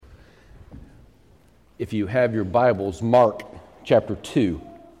if you have your Bibles, Mark chapter 2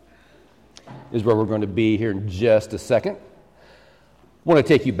 is where we're going to be here in just a second. I want to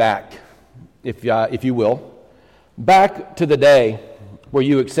take you back, if you will, back to the day where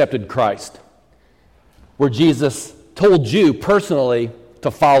you accepted Christ, where Jesus told you personally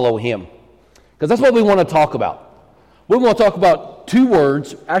to follow him. Because that's what we want to talk about. We want to talk about two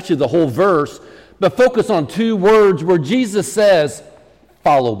words, actually the whole verse, but focus on two words where Jesus says,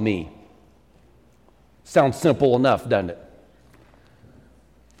 follow me. Sounds simple enough, doesn't it?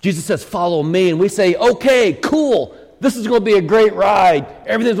 Jesus says, follow me, and we say, okay, cool, this is going to be a great ride.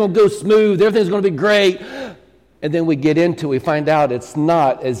 Everything's going to go smooth. Everything's going to be great. And then we get into it, we find out it's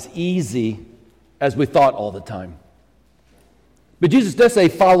not as easy as we thought all the time. But Jesus does say,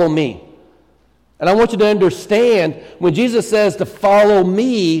 follow me. And I want you to understand, when Jesus says to follow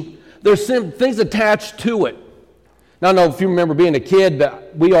me, there's some things attached to it. Now, I don't know if you remember being a kid,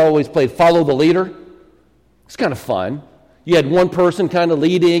 but we always played follow the leader. It's kind of fun. You had one person kind of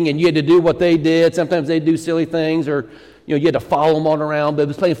leading, and you had to do what they did. Sometimes they'd do silly things, or you had to follow them on around. But it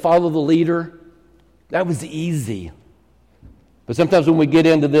was playing follow the leader. That was easy. But sometimes when we get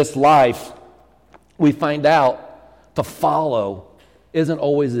into this life, we find out to follow isn't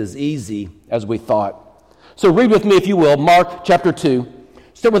always as easy as we thought. So read with me, if you will, Mark chapter 2.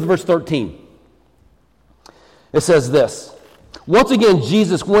 Start with verse 13. It says this: Once again,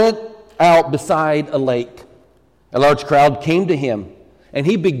 Jesus went out beside a lake. A large crowd came to him, and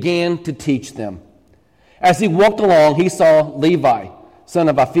he began to teach them. As he walked along, he saw Levi, son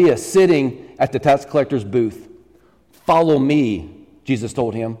of Alphaeus, sitting at the tax collector's booth. Follow me, Jesus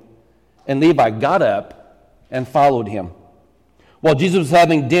told him. And Levi got up and followed him. While Jesus was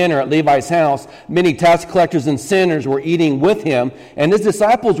having dinner at Levi's house, many tax collectors and sinners were eating with him, and his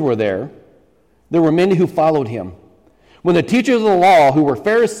disciples were there. There were many who followed him. When the teachers of the law, who were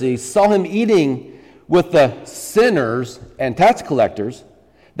Pharisees, saw him eating with the sinners and tax collectors,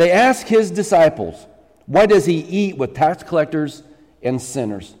 they asked his disciples, why does he eat with tax collectors and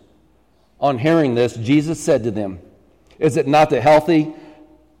sinners? On hearing this, Jesus said to them, It is not the healthy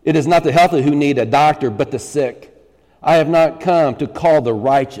who need a doctor, but the sick. I have not come to call the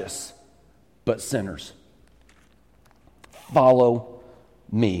righteous, but sinners. Follow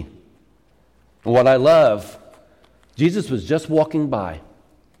me. And what I love, Jesus was just walking by,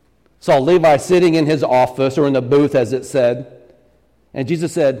 saw Levi sitting in his office, or in the booth as it said, and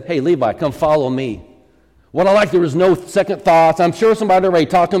Jesus said, hey, Levi, come follow me. What I like, there was no second thoughts. I'm sure somebody already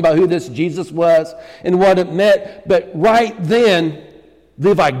talked to him about who this Jesus was and what it meant, but right then,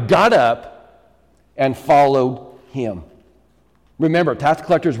 Levi got up and followed him. Remember, tax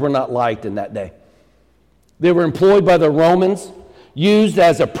collectors were not liked in that day. They were employed by the Romans, used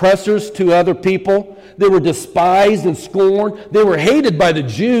as oppressors to other people. They were despised and scorned. They were hated by the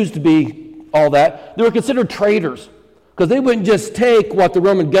Jews to be all that. They were considered traitors because they wouldn't just take what the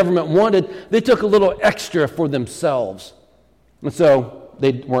Roman government wanted. They took a little extra for themselves. And so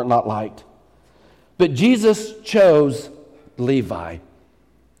they were not liked. But Jesus chose Levi.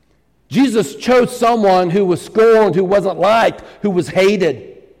 Jesus chose someone who was scorned, who wasn't liked, who was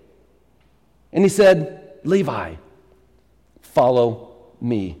hated. And he said, Levi, follow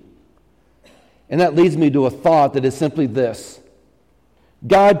me. And that leads me to a thought that is simply this: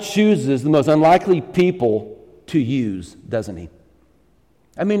 God chooses the most unlikely people to use, doesn't he?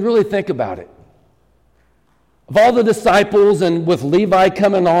 I mean, really think about it. Of all the disciples, and with Levi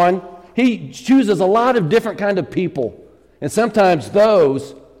coming on, he chooses a lot of different kind of people. And sometimes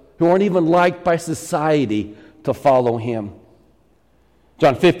those who aren't even liked by society to follow him.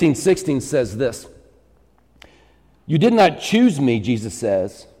 John 15:16 says this: You did not choose me, Jesus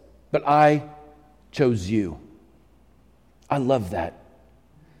says, but I chose you. I love that.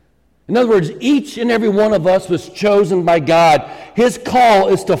 In other words, each and every one of us was chosen by God. His call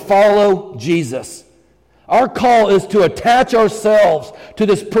is to follow Jesus. Our call is to attach ourselves to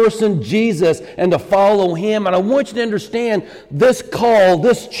this person, Jesus, and to follow him. And I want you to understand this call,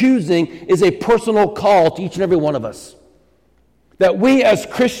 this choosing, is a personal call to each and every one of us. That we as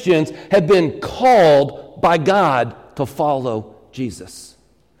Christians have been called by God to follow Jesus.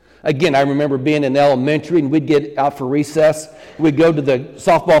 Again, I remember being in elementary, and we'd get out for recess. We'd go to the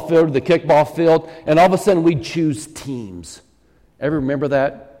softball field or the kickball field, and all of a sudden we'd choose teams. Ever remember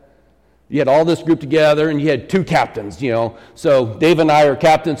that? You had all this group together, and you had two captains, So Dave and I are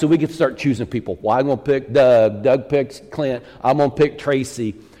captains, so we get to start choosing people. Well, I'm going to pick Doug. Doug picks Clint. I'm going to pick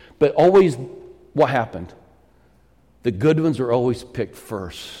Tracy. But always, what happened? The good ones are always picked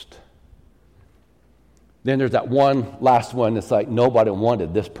first. Then there's that one last one that's like nobody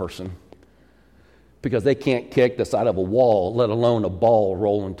wanted this person because they can't kick the side of a wall, let alone a ball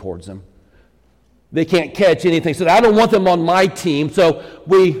rolling towards them. They can't catch anything. So I don't want them on my team. So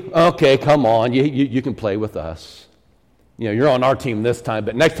okay, come on, you can play with us. You're on our team this time,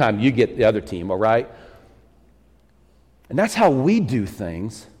 but next time you get the other team, all right? And that's how we do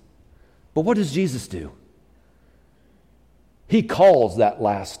things. But what does Jesus do? He calls that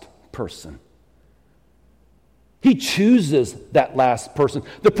last person. He chooses that last person.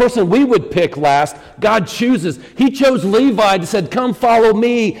 The person we would pick last, God chooses. He chose Levi and said, come follow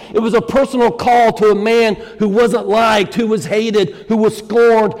me. It was a personal call to a man who wasn't liked, who was hated, who was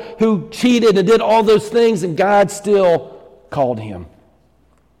scorned, who cheated and did all those things, and God still called him.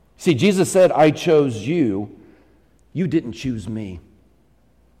 See, Jesus said, I chose you. You didn't choose me.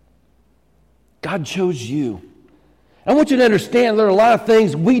 God chose you. I want you to understand there are a lot of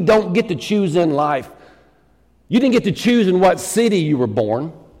things we don't get to choose in life. You didn't get to choose in what city you were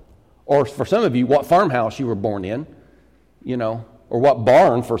born, or for some of you, what farmhouse you were born in, or what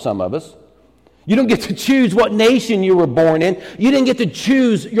barn for some of us. You don't get to choose what nation you were born in. You didn't get to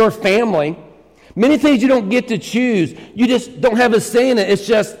choose your family. Many things you don't get to choose. You just don't have a say in it. It's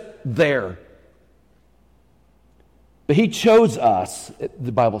just there. But he chose us,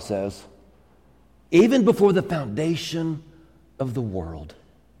 the Bible says, even before the foundation of the world.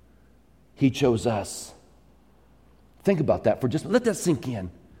 He chose us. Think about that let that sink in.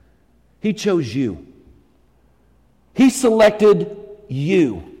 He chose you. He selected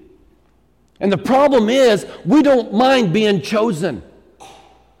you. And the problem is, we don't mind being chosen.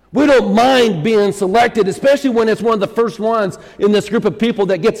 We don't mind being selected, especially when it's one of the first ones in this group of people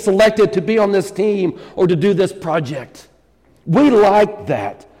that gets selected to be on this team or to do this project. We like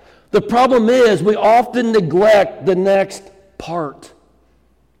that. The problem is, we often neglect the next part.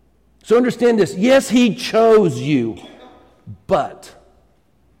 So understand this. Yes, he chose you. But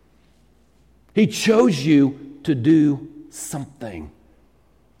he chose you to do something.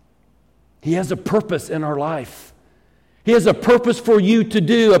 He has a purpose in our life. He has a purpose for you to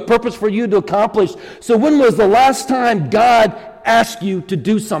do, a purpose for you to accomplish. So when was the last time God asked you to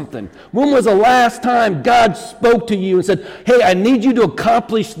do something? When was the last time God spoke to you and said, hey, I need you to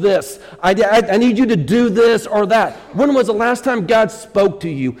accomplish this. I need you to do this or that. When was the last time God spoke to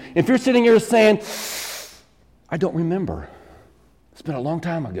you? If you're sitting here saying, I don't remember. It's been a long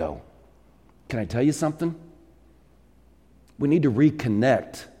time ago. Can I tell you something? We need to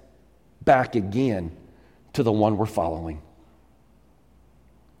reconnect back again to the one we're following.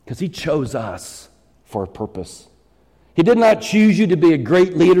 Because he chose us for a purpose. He did not choose you to be a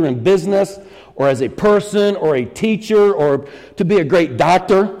great leader in business or as a person or a teacher or to be a great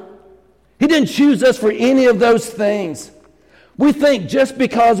doctor. He didn't choose us for any of those things. We think just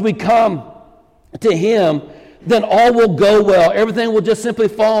because we come to him, then all will go well. Everything will just simply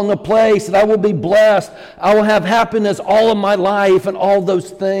fall into place, and I will be blessed. I will have happiness all of my life and all those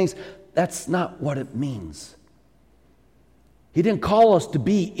things. That's not what it means. He didn't call us to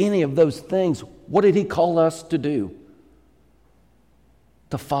be any of those things. What did he call us to do?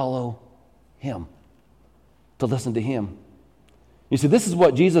 To follow him, to listen to him. You see, this is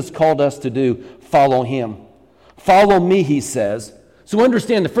what Jesus called us to do, follow him. Follow me, he says. So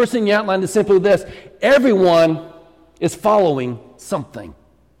understand, the first thing you outlined is simply this. Everyone is following something.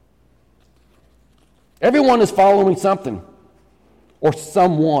 Everyone is following something or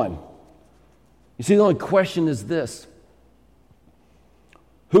someone. You see, the only question is this.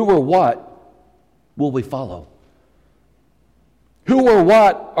 Who or what will we follow? Who or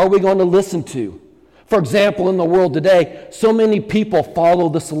what are we going to listen to? For example, in the world today, so many people follow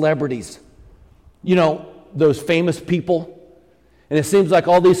the celebrities. Those famous people. And it seems like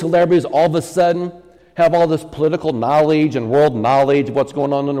all these celebrities all of a sudden have all this political knowledge and world knowledge of what's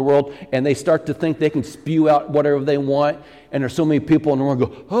going on in the world, and they start to think they can spew out whatever they want, and there's so many people in the world who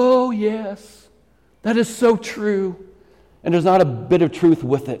go, oh yes, that is so true. And there's not a bit of truth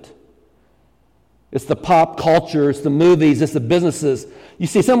with it. It's the pop culture, it's the movies, it's the businesses. You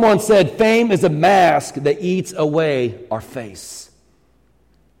see, someone said, fame is a mask that eats away our face.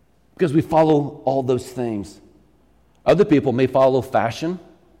 Because we follow all those things. Other people may follow fashion.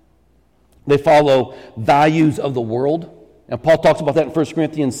 They follow values of the world. And Paul talks about that in 1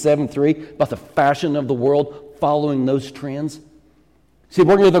 Corinthians 7:3, about the fashion of the world, following those trends. See,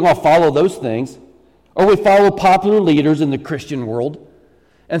 we're either going to follow those things, or we follow popular leaders in the Christian world.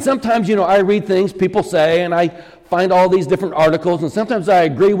 And sometimes, I read things people say, and I find all these different articles, and sometimes I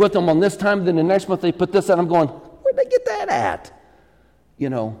agree with them on this time, then the next month they put this out, I'm going, where'd they get that at?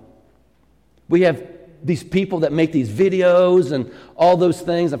 We have these people that make these videos and all those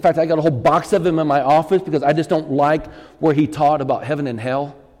things. In fact, I got a whole box of them in my office because I just don't like where he taught about heaven and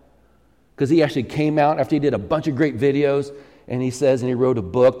hell. Because he actually came out after he did a bunch of great videos, and he says, and he wrote a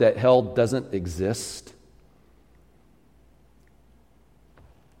book that hell doesn't exist.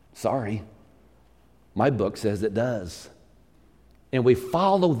 Sorry, my book says it does. And we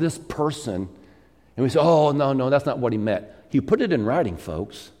follow this person, and we say, oh, no, that's not what he meant. He put it in writing,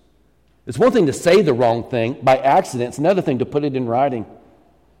 folks. It's one thing to say the wrong thing by accident. It's another thing to put it in writing.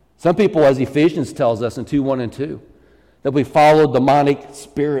 Some people, as Ephesians tells us in 2:1 and 2, that we follow demonic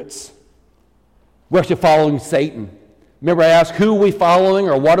spirits. We're actually following Satan. Remember I asked, who are we following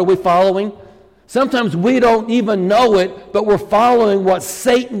or what are we following? Sometimes we don't even know it, but we're following what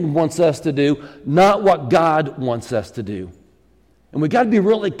Satan wants us to do, not what God wants us to do. And we got to be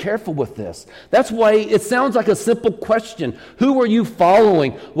really careful with this. That's why it sounds like a simple question. Who are you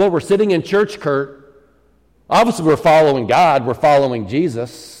following? Well, we're sitting in church, Kurt. Obviously, we're following God. We're following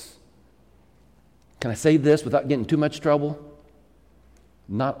Jesus. Can I say this without getting too much trouble?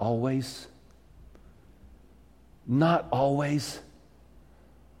 Not always. Not always.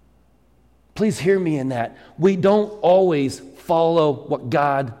 Please hear me in that. We don't always follow what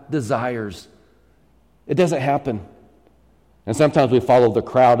God desires. It doesn't happen. And sometimes we follow the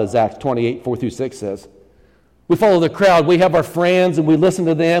crowd, as Acts 28, 4-6 says. We follow the crowd. We have our friends and we listen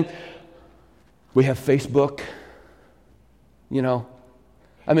to them. We have Facebook. You know,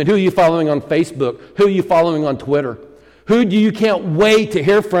 I mean, who are you following on Facebook? Who are you following on Twitter? Who do you can't wait to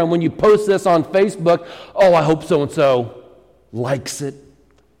hear from when you post this on Facebook? Oh, I hope so-and-so likes it.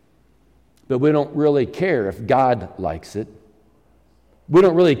 But we don't really care if God likes it. We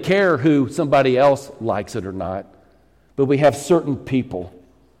don't really care who somebody else likes it or not. But we have certain people.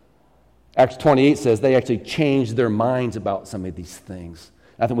 Acts 28 says they actually changed their minds about some of these things.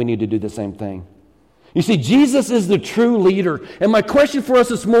 I think we need to do the same thing. You see, Jesus is the true leader. And my question for us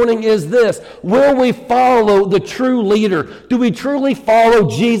this morning is this. Will we follow the true leader? Do we truly follow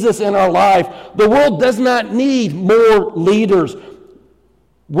Jesus in our life? The world does not need more leaders.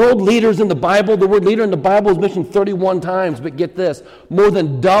 World leaders in the Bible, the word leader in the Bible is mentioned 31 times. But get this, more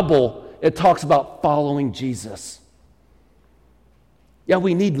than double, it talks about following Jesus. Yeah,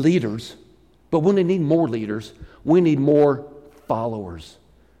 we need leaders, but when we need more leaders, we need more followers.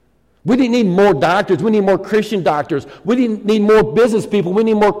 We didn't need more doctors. We need more Christian doctors. We didn't need more business people. We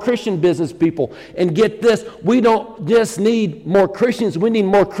need more Christian business people. And get this, we don't just need more Christians. We need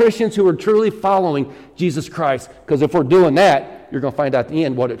more Christians who are truly following Jesus Christ. Because if we're doing that, you're going to find out at the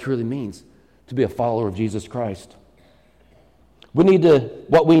end what it truly means to be a follower of Jesus Christ. What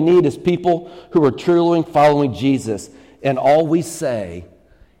we need is people who are truly following Jesus in all we say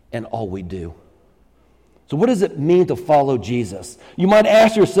and all we do. So what does it mean to follow Jesus? You might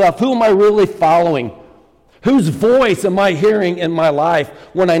ask yourself, who am I really following? Whose voice am I hearing in my life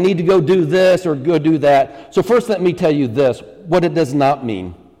when I need to go do this or go do that? So first let me tell you this, what it does not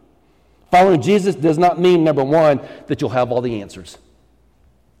mean. Following Jesus does not mean, number one, that you'll have all the answers.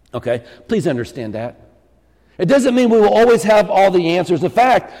 Okay? Please understand that. It doesn't mean we will always have all the answers. In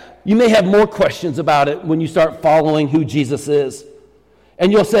fact, you may have more questions about it when you start following who Jesus is.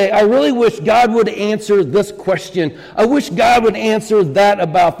 And you'll say, I really wish God would answer this question. I wish God would answer that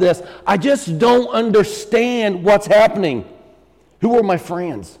about this. I just don't understand what's happening. Who are my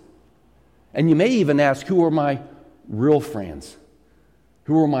friends? And you may even ask, who are my real friends?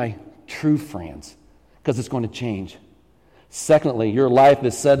 Who are my true friends? Because it's going to change. Secondly, your life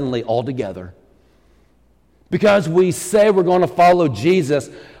is suddenly all together. Because we say we're going to follow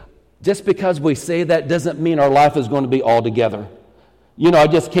Jesus, just because we say that doesn't mean our life is going to be all together. You know, I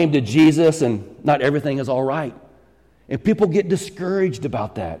just came to Jesus and not everything is all right. And people get discouraged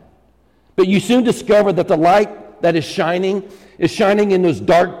about that. But you soon discover that the light that is shining in those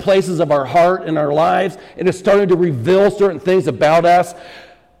dark places of our heart and our lives, and it's starting to reveal certain things about us.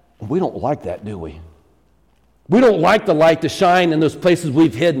 We don't like that, do we? We don't like the light to shine in those places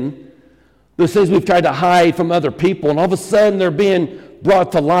we've hidden, those things we've tried to hide from other people, and all of a sudden they're being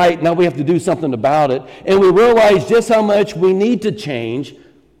brought to light. Now we have to do something about it. And we realize just how much we need to change.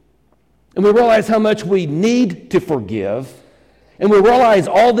 And we realize how much we need to forgive. And we realize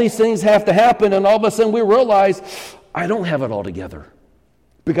all these things have to happen. And all of a sudden we realize, I don't have it all together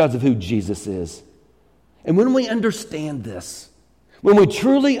because of who Jesus is. And when we understand this, when we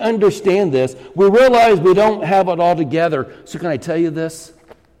truly understand this, we realize we don't have it all together. So can I tell you this?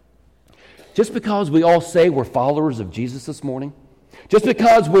 Just because we all say we're followers of Jesus this morning, just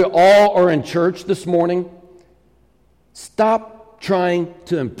because we all are in church this morning, stop trying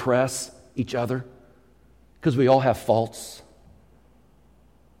to impress each other because we all have faults.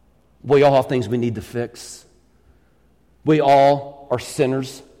 We all have things we need to fix. We all are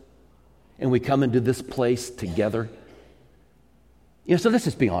sinners, and we come into this place together. You know, so let's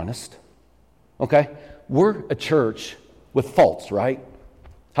just be honest, okay? We're a church with faults, right?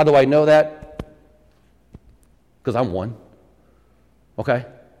 How do I know that? Because I'm one. Okay?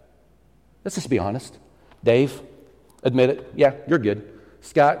 Let's just be honest. Dave, admit it. Yeah, you're good.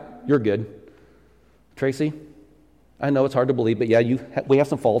 Scott, you're good. Tracy, I know it's hard to believe, but yeah, we have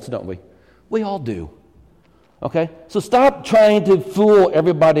some faults, don't we? We all do. Okay? So stop trying to fool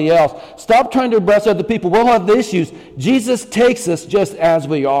everybody else. Stop trying to impress other people. We'll have the issues. Jesus takes us just as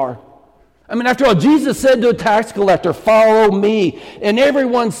we are. I mean, after all, Jesus said to a tax collector, "Follow me." And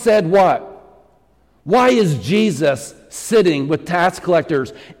everyone said what? Why is Jesus sitting with tax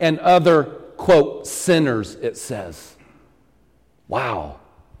collectors and other, quote, sinners, it says? Wow.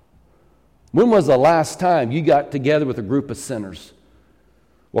 When was the last time you got together with a group of sinners?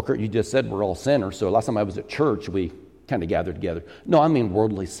 Well, Kurt, you just said we're all sinners, so last time I was at church, we kind of gathered together. No, I mean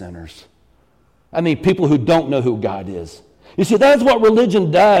worldly sinners. I mean people who don't know who God is. You see, that's what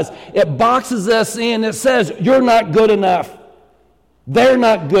religion does. It boxes us in. It says, you're not good enough. They're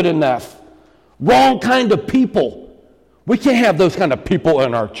not good enough. Wrong kind of people. We can't have those kind of people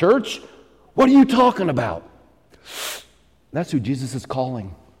in our church. What are you talking about? That's who Jesus is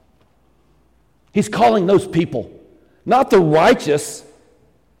calling. He's calling those people, not the righteous,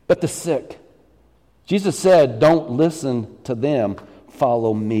 but the sick. Jesus said, don't listen to them,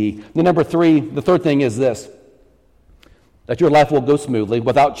 follow me. The number three, the third thing is this, that your life will go smoothly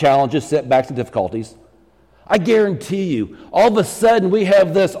without challenges, setbacks, and difficulties. I guarantee you, all of a sudden we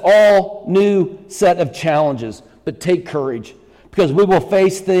have this all new set of challenges, but take courage because we will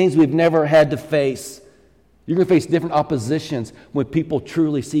face things we've never had to face. You're going to face different oppositions when people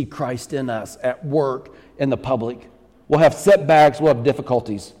truly see Christ in us at work, in the public. We'll have setbacks, we'll have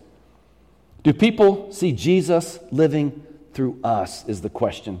difficulties. Do people see Jesus living through us is the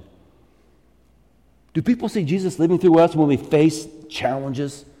question. Do people see Jesus living through us when we face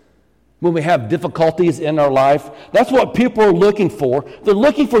challenges, when we have difficulties in our life? That's what people are looking for. They're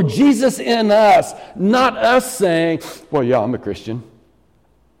looking for Jesus in us, not us saying, well, yeah, I'm a Christian.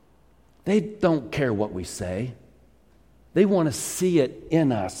 They don't care what we say. They want to see it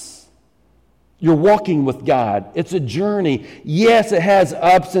in us. You're walking with God. It's a journey. Yes, it has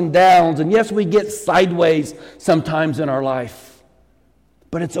ups and downs. And yes, we get sideways sometimes in our life.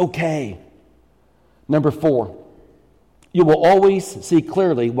 But it's okay. Number 4, you will always see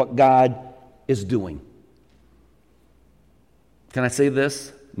clearly what God is doing. Can I say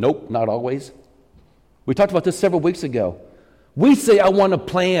this? Nope, not always. We talked about this several weeks ago. We say, I want a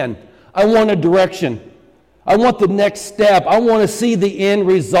plan. I want a direction. I want the next step. I want to see the end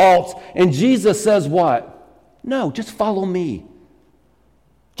results. And Jesus says what? No, just follow me.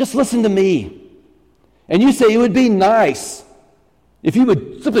 Just listen to me. And you say it would be nice if you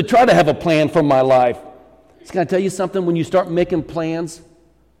would simply try to have a plan for my life. Can I tell you something? When you start making plans,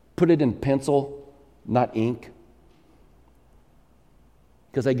 put it in pencil, not ink.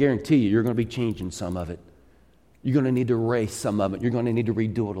 Because I guarantee you're going to be changing some of it. You're going to need to erase some of it. You're going to need to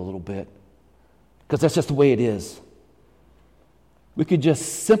redo it a little bit. Because that's just the way it is. We could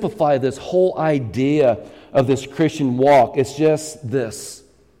just simplify this whole idea of this Christian walk. It's just this,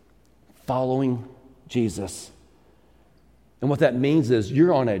 following Jesus. And what that means is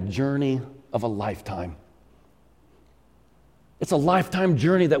you're on a journey of a lifetime. It's a lifetime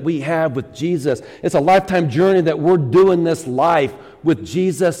journey that we have with Jesus. It's a lifetime journey that we're doing this life with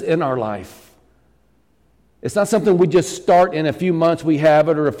Jesus in our life. It's not something we just start in a few months we have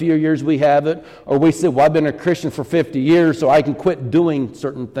it, or a few years we have it, or we say, well, I've been a Christian for 50 years, so I can quit doing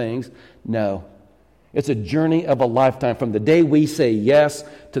certain things. No. It's a journey of a lifetime from the day we say yes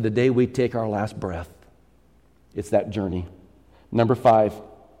to the day we take our last breath. It's that journey. Number 5,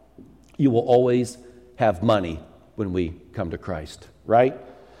 you will always have money when we come to Christ, right?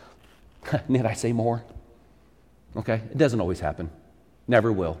 Need I say more? Okay, it doesn't always happen.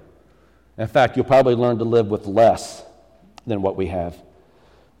 Never will. In fact, you'll probably learn to live with less than what we have.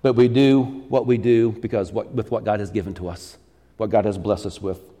 But we do what we do because with what God has given to us, what God has blessed us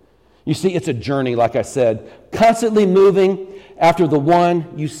with. You see, it's a journey, like I said, constantly moving after the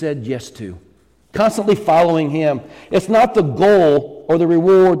one you said yes to, constantly following Him. It's not the goal or the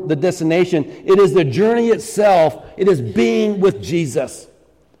reward, the destination. It is the journey itself. It is being with Jesus.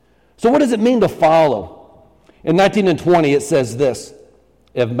 So what does it mean to follow? In 19 and 20, it says this.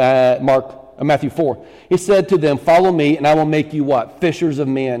 Of Matthew 4. He said to them, follow me, and I will make you what? Fishers of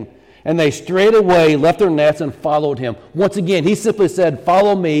men. And they straightway left their nets and followed him. Once again, he simply said,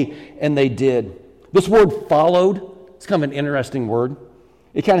 follow me, and they did. This word followed, it's kind of an interesting word.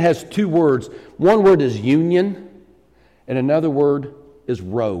 It kind of has two words. One word is union, and another word is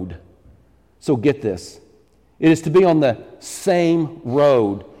road. So get this. It is to be on the same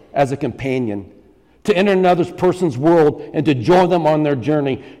road as a companion, to enter another person's world and to join them on their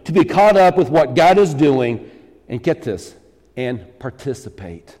journey, to be caught up with what God is doing, and get this, and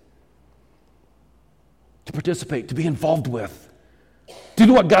participate. To participate, to be involved with, to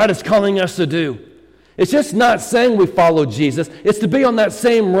do what God is calling us to do. It's just not saying we follow Jesus. It's to be on that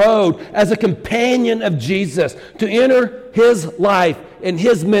same road as a companion of Jesus, to enter his life and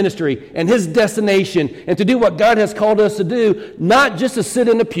his ministry and his destination, and to do what God has called us to do, not just to sit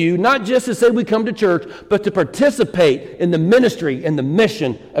in the pew, not just to say we come to church, but to participate in the ministry and the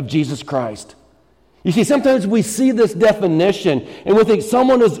mission of Jesus Christ. You see, sometimes we see this definition and we think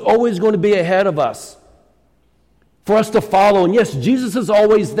someone is always going to be ahead of us for us to follow. And yes, Jesus is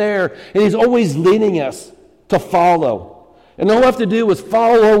always there, and he's always leading us to follow. And all I have to do is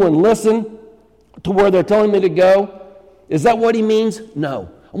follow and listen to where they're telling me to go. Is that what he means? No.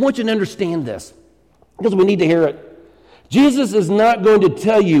 I want you to understand this, because we need to hear it. Jesus is not going to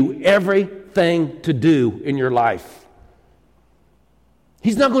tell you everything to do in your life.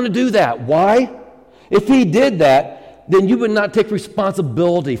 He's not going to do that. Why? If he did that, then you would not take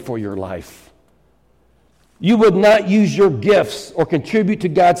responsibility for your life. You would not use your gifts or contribute to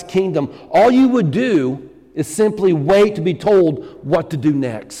God's kingdom. All you would do is simply wait to be told what to do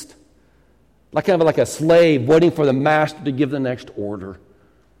next. Kind of like a slave waiting for the master to give the next order.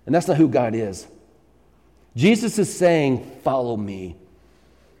 And that's not who God is. Jesus is saying, follow me.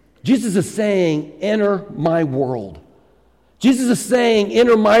 Jesus is saying, enter my world. Jesus is saying,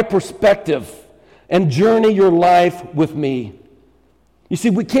 enter my perspective and journey your life with me. You see,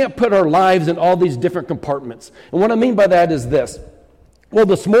 we can't put our lives in all these different compartments. And what I mean by that is this. Well,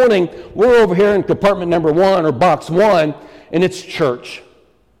 this morning, we're over here in compartment number 1 or box 1, and it's church.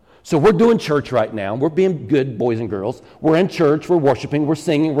 So we're doing church right now. We're being good boys and girls. We're in church. We're worshiping. We're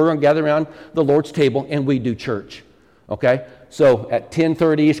singing. We're going to gather around the Lord's table, and we do church. Okay? So at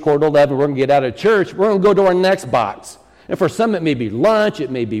 10:30-ish, 11:15, we're going to get out of church. We're going to go to our next box. And for some, it may be lunch,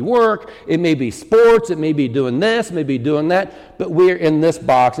 it may be work, it may be sports, it may be doing this, maybe doing that, but we're in this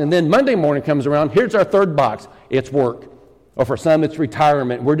box. And then Monday morning comes around, here's our third box, it's work. Or for some, it's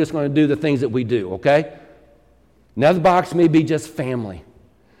retirement. We're just going to do the things that we do, okay? Another box may be just family.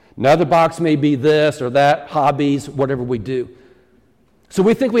 Another box may be this or that, hobbies, whatever we do. So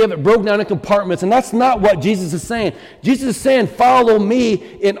we think we have it broken down in compartments, and that's not what Jesus is saying. Jesus is saying, follow me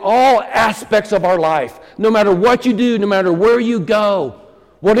in all aspects of our life. No matter what you do, no matter where you go.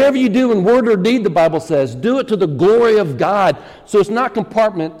 Whatever you do in word or deed, the Bible says, do it to the glory of God. So it's not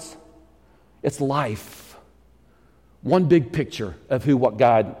compartments, it's life. One big picture of what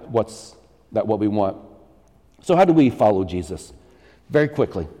we want. So how do we follow Jesus? Very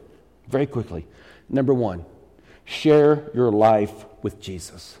quickly. Number 1, share your life with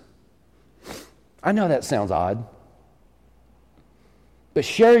Jesus. I know that sounds odd, but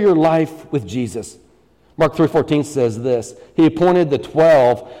share your life with Jesus. Mark 3:14 says this, he appointed the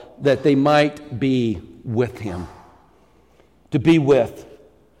 12 that they might be with him. To be with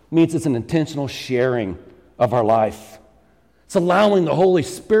means it's an intentional sharing of our life. It's allowing the Holy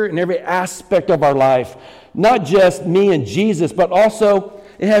Spirit in every aspect of our life, not just me and Jesus, but also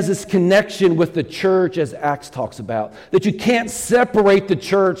it has this connection with the church, as Acts talks about. That you can't separate the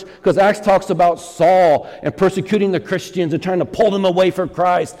church, because Acts talks about Saul and persecuting the Christians and trying to pull them away from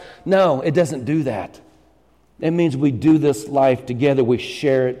Christ. No, it doesn't do that. It means we do this life together. We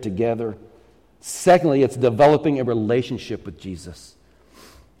share it together. Secondly, it's developing a relationship with Jesus.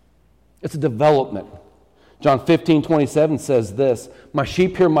 It's a development. John 15:27 says this, my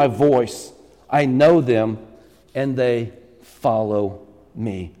sheep hear my voice. I know them, and they follow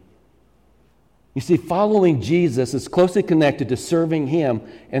me. You see, following Jesus is closely connected to serving him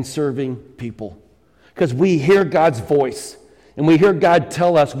and serving people. Because we hear God's voice, and we hear God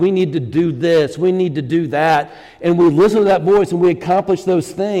tell us we need to do this, we need to do that, and we listen to that voice and we accomplish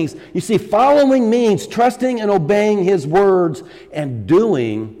those things. You see, following means trusting and obeying his words and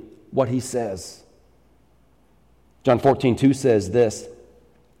doing what he says. John 14:2 says this,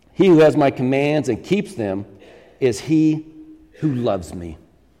 he who has my commands and keeps them is he who loves me.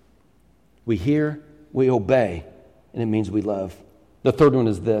 We hear, we obey, and it means we love. The third one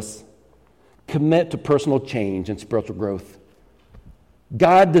is this, commit to personal change and spiritual growth.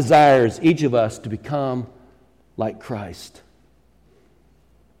 God desires each of us to become like Christ.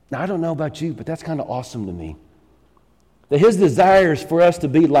 Now, I don't know about you, but that's kind of awesome to me. That his desire is for us to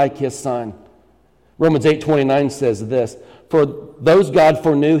be like his Son. Romans 8:29 says this, for those God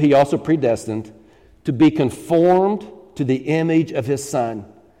foreknew, he also predestined to be conformed to the image of his Son,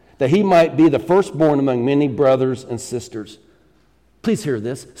 that he might be the firstborn among many brothers and sisters. Please hear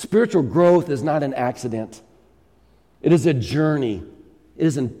this. Spiritual growth is not an accident. It is a journey. It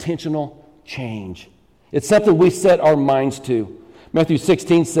is intentional change. It's something we set our minds to. Matthew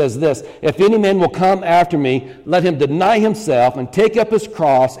 16 says this, "If any man will come after me, let him deny himself and take up his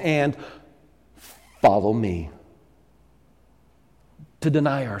cross and follow me." To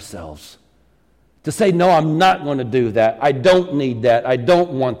deny ourselves. To say, no, I'm not going to do that. I don't need that. I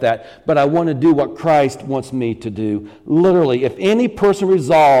don't want that. But I want to do what Christ wants me to do. Literally, if any person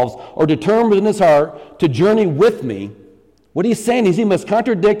resolves or determines in his heart to journey with me, what he's saying is he must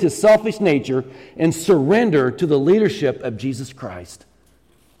contradict his selfish nature and surrender to the leadership of Jesus Christ.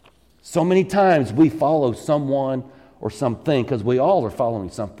 So many times we follow someone or something because we all are following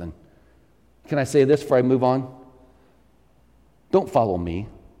something. Can I say this before I move on? Don't follow me.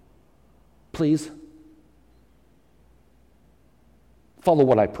 Please. Follow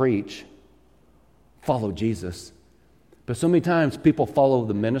what I preach. Follow Jesus. But so many times people follow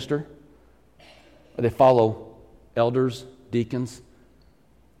the minister, or they follow elders, deacons.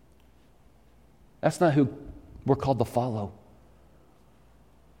 That's not who we're called to follow.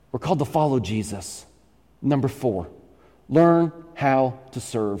 We're called to follow Jesus. Number 4, learn how to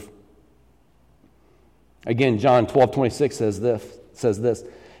serve. Again, John 12:26 says this.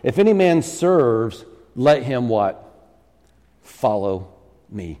 If any man serves, let him what? Follow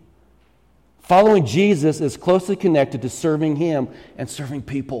me. Following Jesus is closely connected to serving him and serving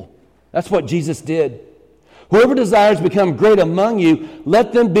people. That's what Jesus did. Whoever desires to become great among you,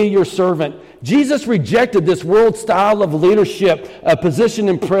 let them be your servant. Jesus rejected this world style of leadership, position,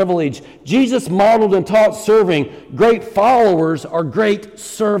 and privilege. Jesus modeled and taught serving. Great followers are great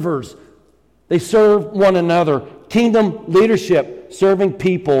servers. They serve one another. Kingdom leadership, serving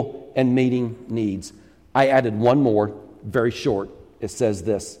people and meeting needs. I added one more, very short. It says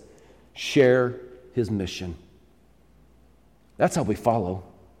this, share his mission. That's how we follow.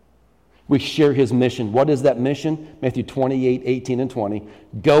 We share his mission. What is that mission? Matthew 28:18 and 20.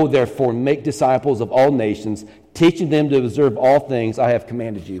 Go therefore, make disciples of all nations, teaching them to observe all things I have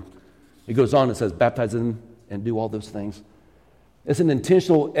commanded you. It goes on and says, baptize them and do all those things. It's an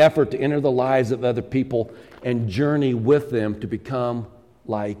intentional effort to enter the lives of other people and journey with them to become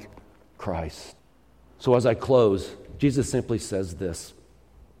like Christ. So as I close, Jesus simply says this,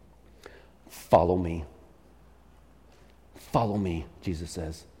 follow me. Follow me, Jesus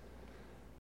says.